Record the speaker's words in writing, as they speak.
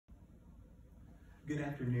Good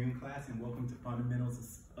afternoon, class, and welcome to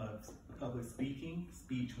Fundamentals of Public Speaking,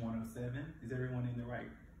 Speech 107. Is everyone in the right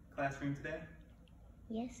classroom today?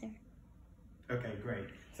 Yes, sir. Okay, great.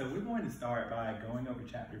 So we're going to start by going over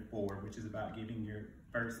chapter 4, which is about giving your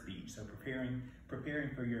first speech. So preparing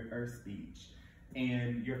for your first speech.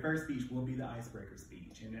 And your first speech will be the icebreaker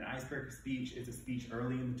speech. And an icebreaker speech is a speech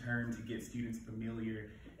early in the term to get students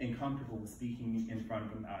familiar and comfortable with speaking in front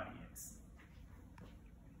of an audience.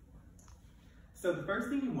 So the first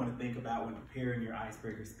thing you want to think about when preparing your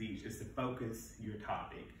icebreaker speech is to focus your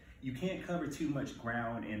topic. You can't cover too much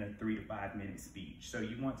ground in a 3 to 5 minute speech. So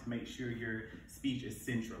you want to make sure your speech is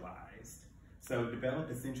centralized. So develop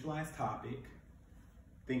a centralized topic.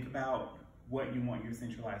 Think about what you want your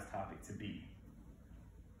centralized topic to be.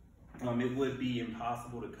 It would be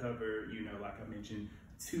impossible to cover, like I mentioned,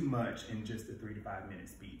 too much in just a 3 to 5 minute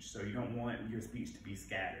speech. So you don't want your speech to be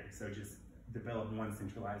scattered. So just develop one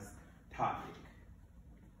centralized topic.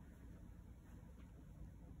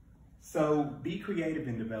 So be creative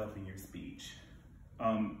in developing your speech.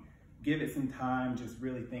 Give it some time, just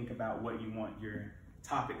really think about what you want your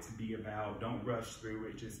topic to be about. Don't rush through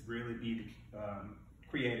it, just really be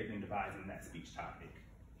creative in devising that speech topic.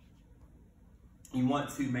 You want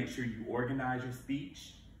to make sure you organize your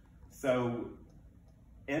speech. So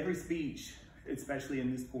every speech, especially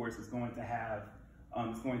in this course, is going to have,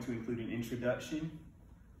 it's going to include an introduction,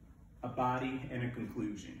 a body, and a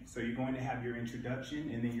conclusion. So you're going to have your introduction,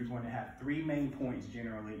 and then you're going to have 3 main points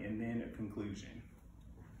generally, and then a conclusion.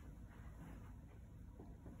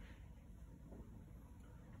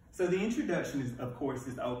 So the introduction is, of course,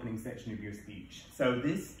 is the opening section of your speech. So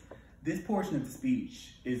this portion of the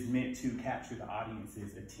speech is meant to capture the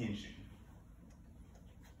audience's attention.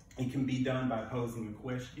 It can be done by posing a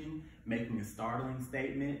question, making a startling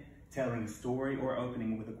statement, telling a story, or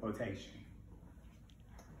opening with a quotation.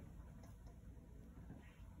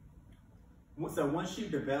 So once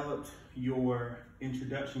you've developed your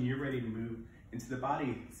introduction, you're ready to move into the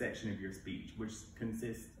body section of your speech, which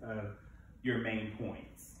consists of your main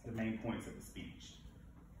points, the main points of the speech.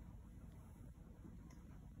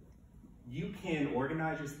 You can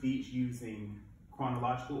organize your speech using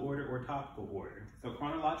chronological order or topical order. So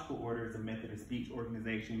chronological order is a method of speech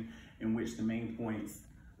organization in which the main points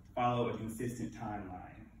follow a consistent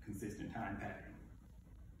timeline, consistent time pattern.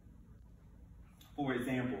 For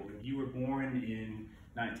example, if you were born in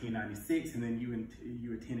 1996 and then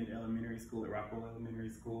you attended elementary school at Rockwell Elementary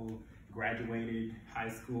School, graduated high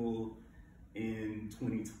school in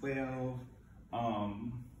 2012,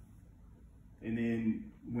 and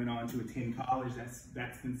then went on to attend college,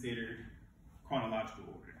 that's considered chronological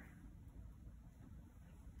order.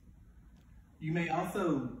 You may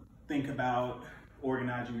also think about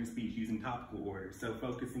organizing your speech using topical order, so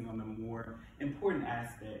focusing on the more important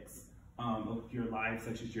aspects of your life,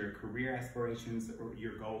 such as your career aspirations or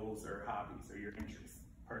your goals or hobbies or your interests,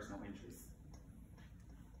 personal interests.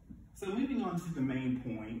 So moving on to the main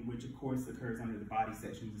point, which of course occurs under the body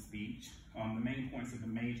section of the speech. The main points are the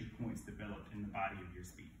major points developed in the body of your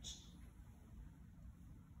speech.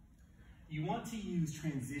 You want to use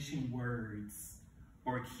transition words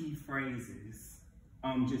or key phrases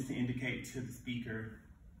just to indicate to the speaker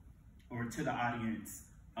or to the audience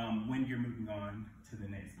when you're moving on to the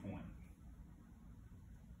next point.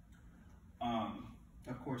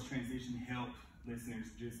 Of course, transition helps listeners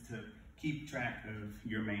just to keep track of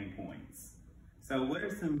your main points. So what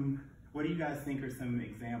do you guys think are some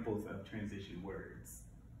examples of transition words?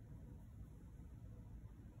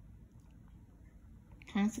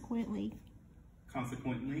 Consequently.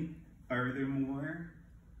 Consequently, furthermore,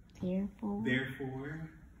 therefore,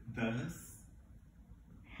 thus,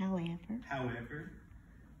 however.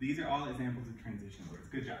 These are all examples of transition words.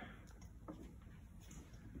 Good job.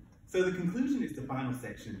 So the conclusion is the final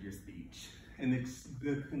section of your speech, and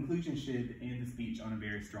the conclusion should end the speech on a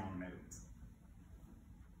very strong note.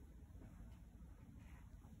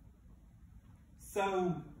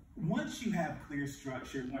 So once you have clear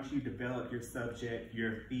structure, once you develop your subject,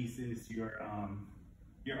 your thesis, your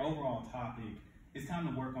overall topic, it's time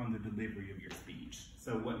to work on the delivery of your speech.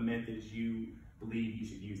 So what methods you believe you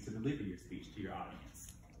should use to deliver your speech to your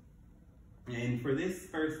audience. And for this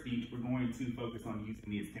first speech, we're going to focus on using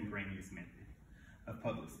the extemporaneous method of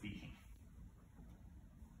public speaking.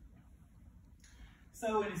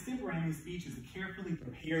 So an extemporaneous speech is a carefully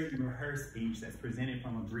prepared and rehearsed speech that's presented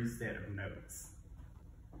from a brief set of notes.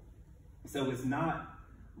 So it's not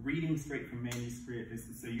reading straight from manuscript.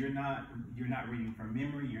 So you're not reading from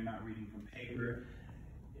memory, you're not reading from paper.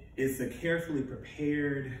 It's a carefully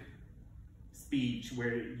prepared speech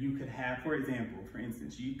where you could have, for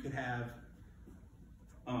instance, you could have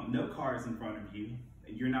note cards in front of you.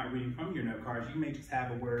 You're not reading from your note cards. You may just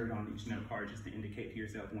have a word on each note card just to indicate to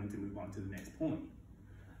yourself when to move on to the next point.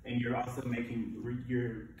 And you're also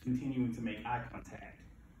you're continuing to make eye contact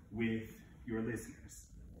with your listeners.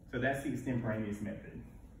 So that's the extemporaneous method.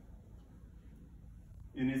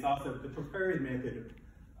 And it's also the preferred method.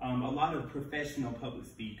 A lot of professional public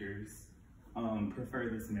speakers prefer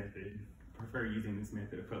using this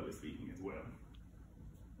method of public speaking as well.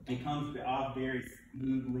 It comes off very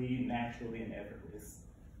smoothly, naturally, and effortless.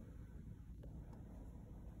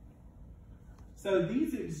 So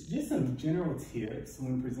these are just some general tips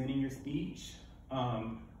when presenting your speech.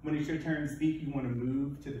 When it's your turn to speak, you want to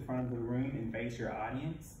move to the front of the room and face your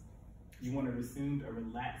audience. You want to assume a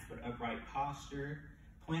relaxed but upright posture.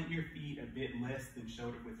 Plant your feet a bit less than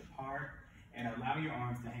shoulder width apart, and allow your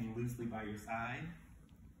arms to hang loosely by your side.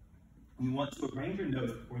 You want to arrange your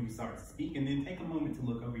notes before you start to speak, and then take a moment to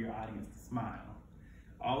look over your audience to smile.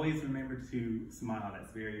 Always remember to smile,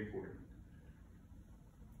 that's very important.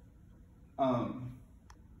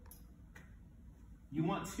 You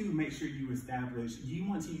want to make sure you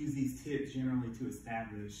want to use these tips generally to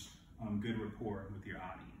establish good rapport with your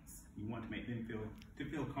audience. You want to make them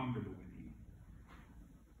feel comfortable with you.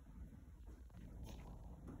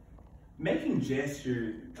 Making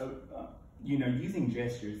gestures, using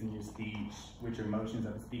gestures in your speech, which are motions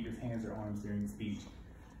of the speaker's hands or arms during the speech.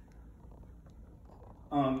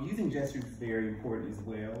 Using gestures is very important as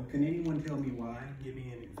well. Can anyone tell me why? Give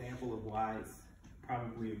me an example of why it's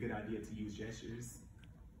probably a good idea to use gestures.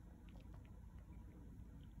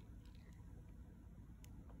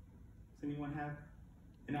 Does anyone have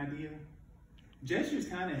an idea? Gestures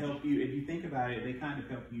kind of help you, if you think about it, they kind of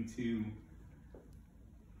help you to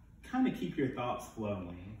kind of keep your thoughts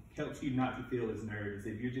flowing. Helps you not to feel as nervous.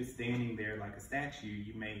 If you're just standing there like a statue,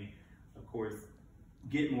 you may, of course,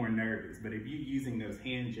 get more nervous. But if you're using those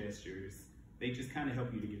hand gestures, they just kind of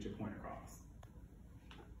help you to get your point across.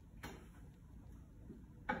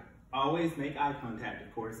 Always make eye contact,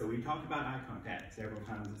 of course. So we've talked about eye contact several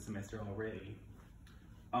times this semester already.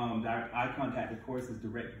 Eye contact, of course, is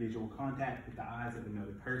direct visual contact with the eyes of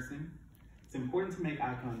another person. It's important to make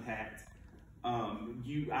eye contact.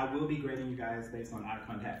 I will be grading you guys based on eye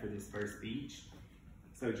contact for this first speech.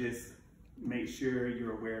 So just make sure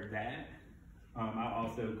you're aware of that. I'll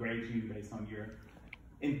also grade you based on your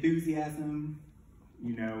enthusiasm.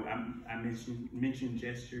 I mentioned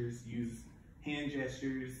gestures, use hand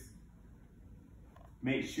gestures.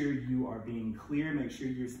 Make sure you are being clear. Make sure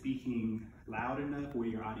you're speaking loud enough where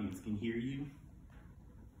your audience can hear you.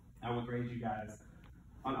 I will grade you guys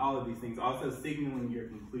on all of these things. Also signaling your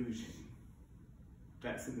conclusion.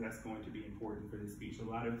 That's going to be important for this speech. A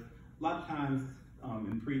lot of times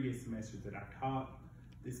in previous semesters that I've taught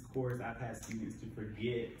this course, I've had students to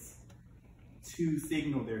forget to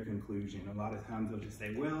signal their conclusion. A lot of times they'll just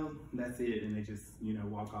say, well, that's it, and they just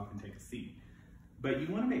walk off and take a seat. But you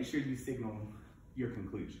want to make sure you signal your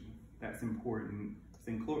conclusion. That's important.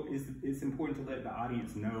 It's important to let the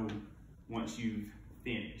audience know once you've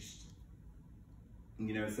finished.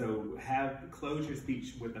 So close your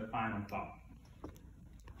speech with a final thought.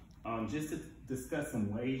 Just to discuss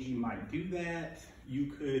some ways you might do that, you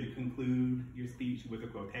could conclude your speech with a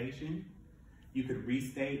quotation. You could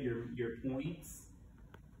restate your points.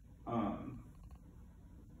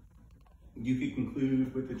 You could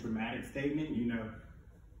conclude with a dramatic statement,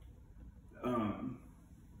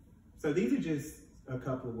 So these are just a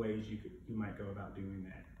couple of ways you might go about doing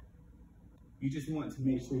that. You just want to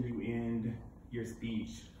make sure you end your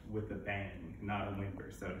speech with a bang, not a whimper,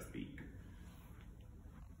 so to speak.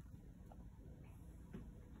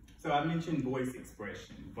 So I mentioned voice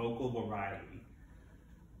expression, vocal variety.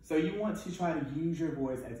 So you want to try to use your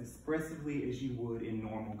voice as expressively as you would in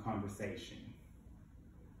normal conversation.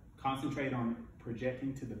 Concentrate on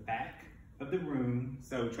projecting to the back of the room.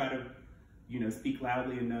 So try to, speak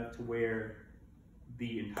loudly enough to where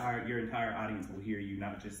your entire audience will hear you,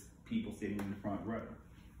 not just people sitting in the front row.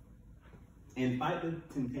 And fight the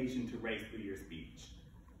temptation to race through your speech.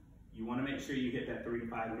 You want to make sure you hit that 3 to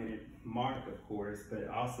 5 minute mark, of course, but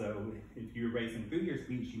also if you're racing through your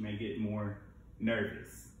speech, you may get more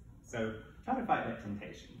nervous. So try to fight that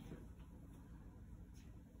temptation.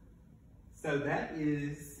 So that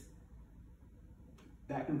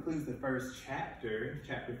concludes the first chapter,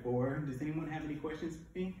 chapter 4. Does anyone have any questions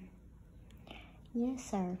for me? Yes,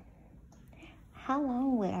 sir. How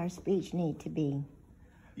long will our speech need to be?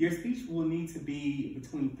 Your speech will need to be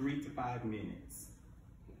between 3 to 5 minutes.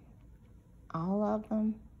 All of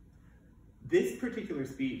them? This particular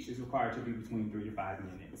speech is required to be between 3 to 5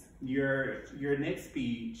 minutes. Your next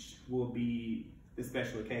speech will be the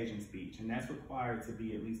special occasion speech, and that's required to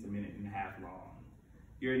be at least 1.5 minutes long.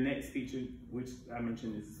 Your next speech, which I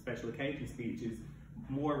mentioned is a special occasion speech, is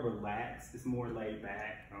more relaxed, it's more laid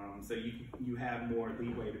back, so you have more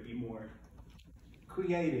leeway to be more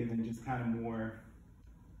creative and just kind of more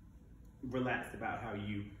relaxed about how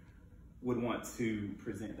you would want to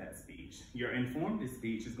present that speech. Your informative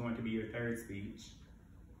speech is going to be your third speech,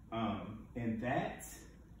 and that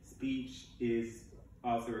speech is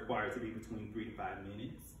also required to be between 3 to 5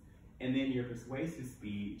 minutes. And then your persuasive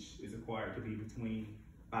speech is required to be between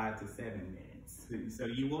 5 to 7 minutes. So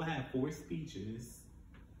you will have 4 speeches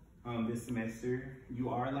this semester. You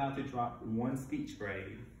are allowed to drop 1 speech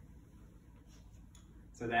grade.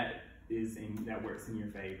 So that works in your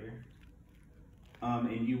favor.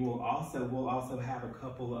 And you will also have a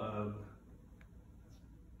couple of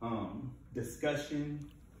discussion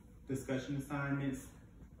assignments.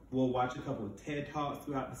 We'll watch a couple of TED Talks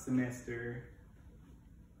throughout the semester.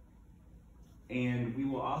 And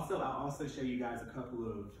I'll also show you guys a couple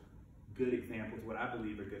of good examples, what I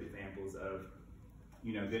believe are good examples of,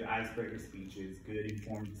 good icebreaker speeches, good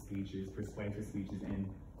informative speeches, persuasive speeches, and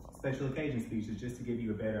special occasion speeches, just to give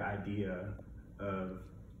you a better idea of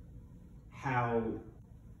how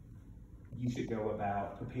you should go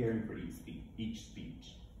about preparing for each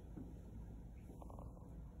speech.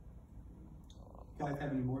 You guys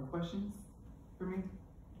have any more questions for me?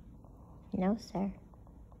 No, sir.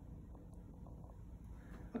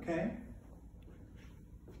 Okay.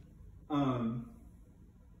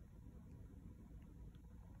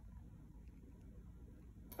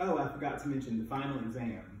 Oh, I forgot to mention the final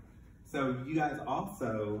exam. So you guys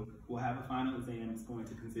also will have a final exam. It's going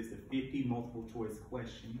to consist of 50 multiple choice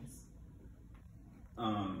questions.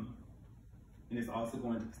 And it's also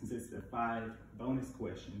going to consist of 5 bonus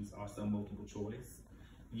questions, also multiple choice.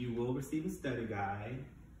 You will receive a study guide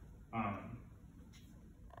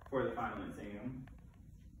for the final exam.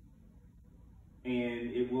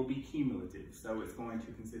 And it will be cumulative, so it's going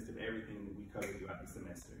to consist of everything that we cover throughout the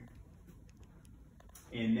semester.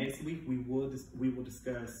 And next week we will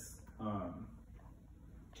discuss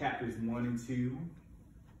chapters 1 and 2,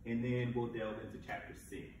 and then we'll delve into chapter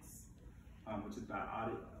 6, which is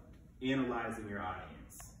about analyzing your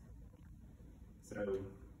audience. So,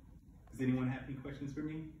 does anyone have any questions for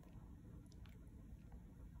me?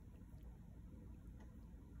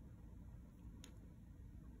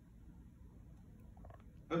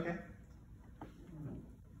 Okay.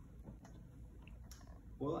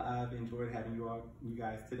 Well, I've enjoyed having you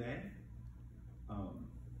guys today.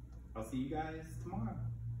 I'll see you guys tomorrow.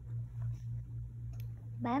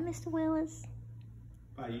 Bye, Mr. Willis.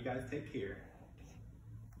 Bye, you guys take care.